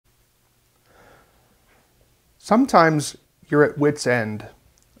Sometimes you're at wit's end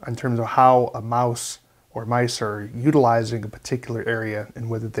in terms of how a mouse or mice are utilizing a particular area and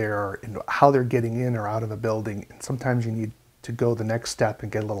whether they're how they're getting in or out of a building. And sometimes you need to go the next step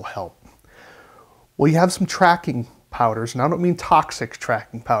and get a little help. Well, you have some tracking powders, and I don't mean toxic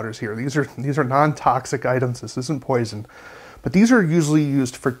tracking powders here. These are non-toxic items. This isn't poison, but these are usually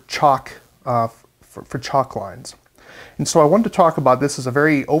used for chalk for chalk lines. And so I wanted to talk about this as a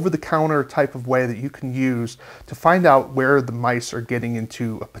very over-the-counter type of way that you can use to find out where the mice are getting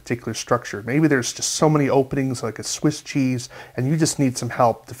into a particular structure. Maybe there's just so many openings like a Swiss cheese, and you just need some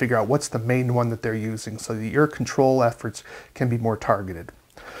help to figure out what's the main one that they're using so that your control efforts can be more targeted.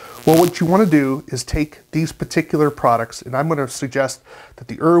 Well, what you want to do is take these particular products, and I'm going to suggest that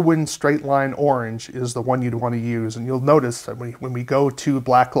the Irwin Straight Line Orange is the one you'd want to use. And you'll notice that when we go to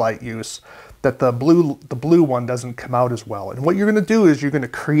black light use, that the blue one doesn't come out as well. And what you're going to do is you're going to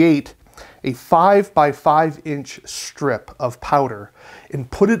create a 5 by 5 inch strip of powder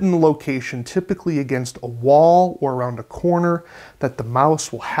and put it in a location typically against a wall or around a corner that the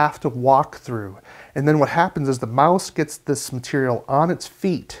mouse will have to walk through. And then what happens is the mouse gets this material on its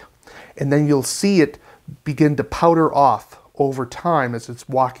feet, and then you'll see it begin to powder off over time as it's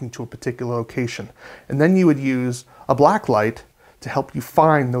walking to a particular location. And then you would use a black light to help you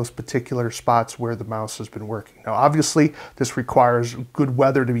find those particular spots where the mouse has been working. Now, obviously, this requires good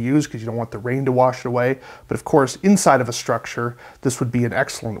weather to be used because you don't want the rain to wash it away. But of course, inside of a structure, this would be an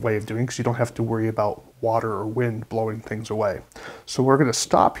excellent way of doing it because you don't have to worry about water or wind blowing things away. So we're going to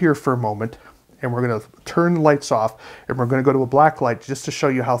stop here for a moment, and we're going to turn the lights off, and we're going to go to a black light just to show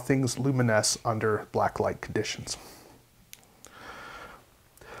you how things luminesce under black light conditions.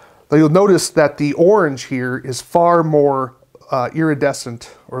 Now, you'll notice that the orange here is far more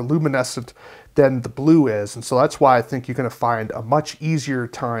iridescent or luminescent than the blue is, and so that's why I think you're going to find a much easier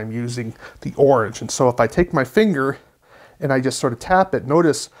time using the orange. And so if I take my finger and I just sort of tap it,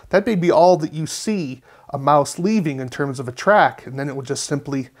 notice that may be all that you see a mouse leaving in terms of a track, and then it will just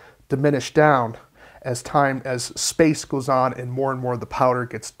simply diminish down as space goes on and more of the powder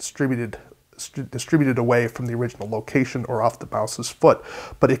gets distributed away from the original location or off the mouse's foot.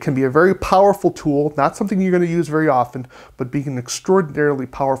 But it can be a very powerful tool, not something you're going to use very often, but being an extraordinarily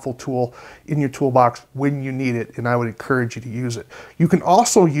powerful tool in your toolbox when you need it, and I would encourage you to use it. You can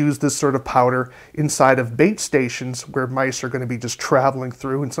also use this sort of powder inside of bait stations where mice are going to be just traveling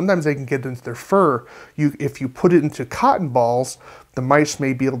through, and sometimes they can get into their fur. If you put it into cotton balls, the mice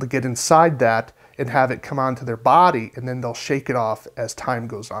may be able to get inside that and have it come onto their body, and then they'll shake it off as time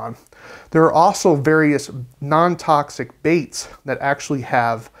goes on. There are also various non-toxic baits that actually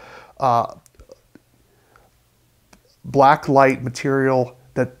have black light material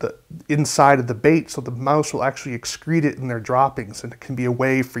inside of the bait, so the mouse will actually excrete it in their droppings, and it can be a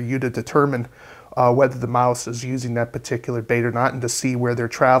way for you to determine whether the mouse is using that particular bait or not, and to see where they're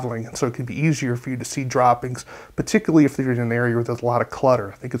traveling. And so it can be easier for you to see droppings, particularly if they're in an area where there's a lot of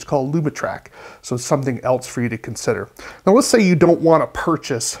clutter. I think it's called Lumitrack, so it's something else for you to consider. Now let's say you don't want to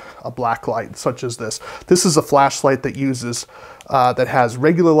purchase a black light such as this. This is a flashlight that uses, that has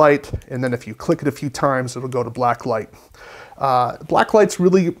regular light, and then if you click it a few times, it'll go to black light. Black lights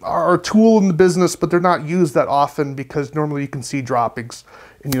really are a tool in the business, but they're not used that often because normally you can see droppings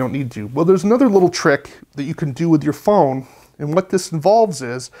and you don't need to. Well, there's another little trick that you can do with your phone, and what this involves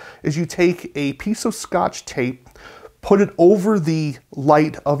is you take a piece of Scotch tape, put it over the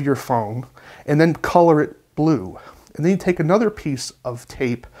light of your phone, and then color it blue. And then you take another piece of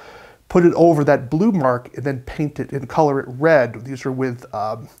tape, put it over that blue mark, and then paint it and color it red. These are with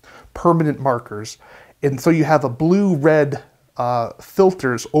permanent markers. And so you have a blue-red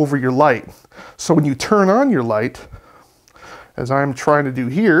filters over your light. So when you turn on your light, as I'm trying to do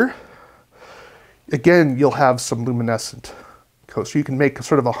here, again, you'll have some luminescent coat. So you can make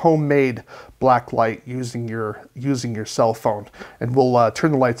sort of a homemade black light using your cell phone. And we'll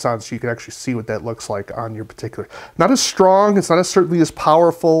turn the lights on so you can actually see what that looks like on your particular. Not as strong, it's not certainly as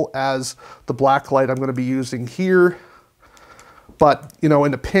powerful as the black light I'm going to be using here, but in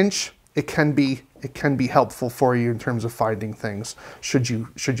a pinch, it can be helpful for you in terms of finding things should you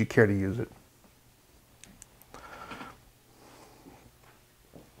care to use it.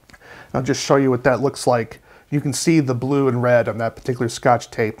 I'll just show you what that looks like. You can see the blue and red on that particular Scotch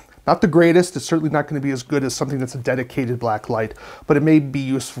tape. Not the greatest, it's certainly not going to be as good as something that's a dedicated black light, but it may be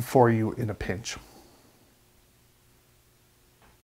useful for you in a pinch.